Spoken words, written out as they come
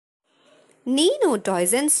Nino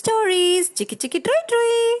Toys and Stories. Chiki chiki toy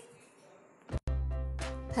toy.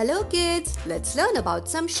 Hello kids, let's learn about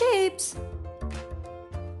some shapes.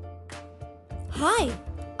 Hi,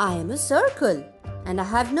 I am a circle and I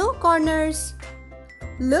have no corners.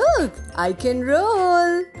 Look, I can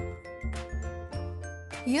roll.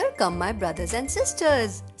 Here come my brothers and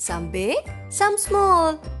sisters, some big, some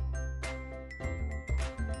small.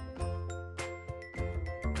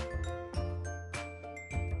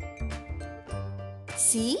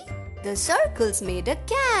 See, the circles made a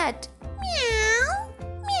cat. Meow,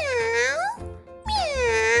 meow,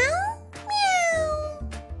 meow, meow.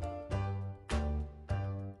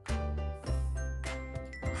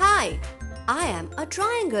 Hi, I am a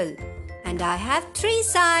triangle and I have 3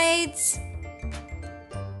 sides.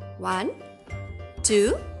 1,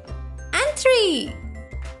 2 and 3.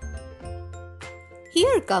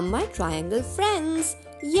 Here come my triangle friends.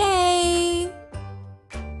 Yay!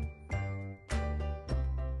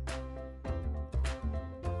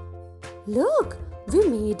 Look, we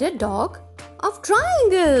made a dog of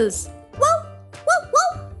triangles. Wow, wow,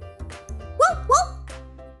 wow. Wow, wow.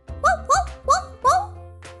 Wow, wow, wow, wow.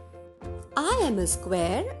 I am a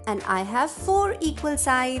square and I have 4 equal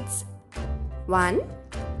sides. 1,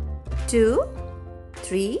 2,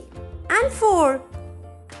 3 and 4.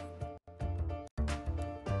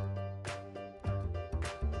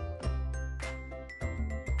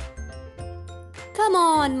 Come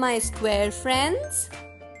on, my square friends.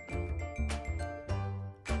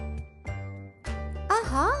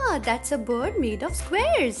 Aha, that's a bird made of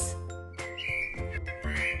squares.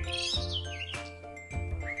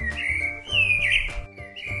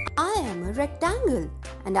 I am a rectangle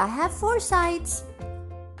and I have 4 sides.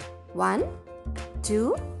 1,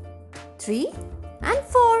 2, 3 and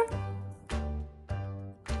 4.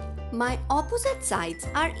 My opposite sides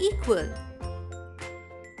are equal.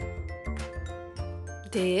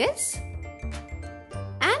 This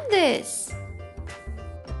and this.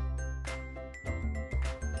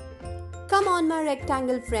 Come on, my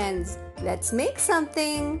rectangle friends, let's make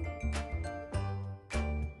something.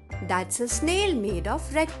 That's a snail made of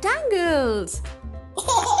rectangles.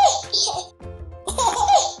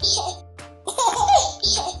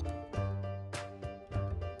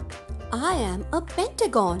 I am a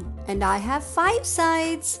pentagon and I have 5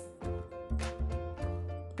 sides.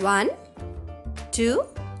 1, 2,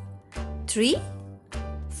 3,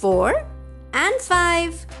 4 and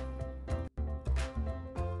 5.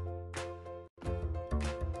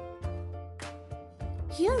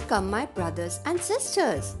 Here come my brothers and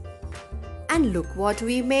sisters. And look what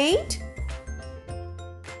we made.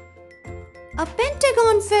 A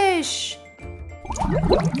pentagon fish.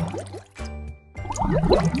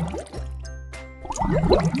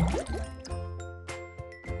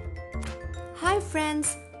 Hi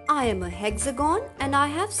friends, I am a hexagon and I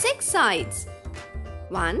have 6 sides.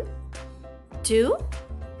 1, 2,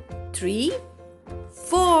 3,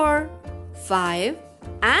 4, 5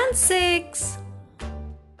 and 6.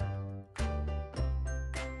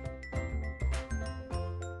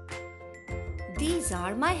 These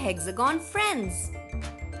are my hexagon friends.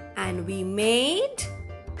 And we made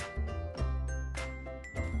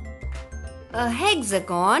a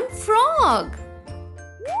hexagon frog.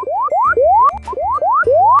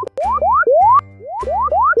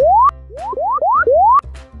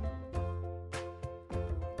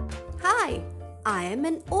 Hi, I am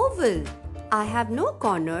an oval. I have no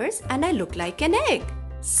corners and I look like an egg.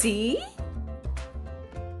 See?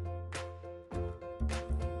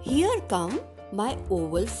 Here come my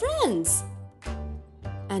oval friends.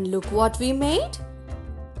 And look what we made.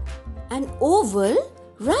 An oval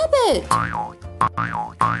rabbit.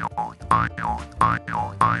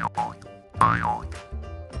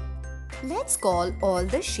 Let's call all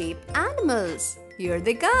the shape animals. Here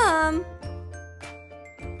they come.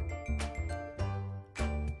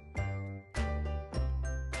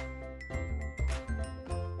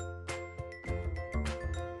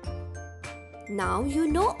 Now you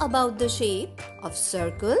know about the shape of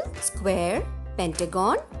circle, square,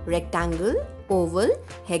 pentagon, rectangle, oval,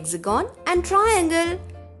 hexagon and triangle.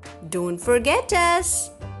 Don't forget us.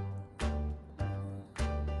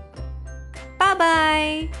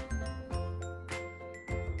 Bye-bye.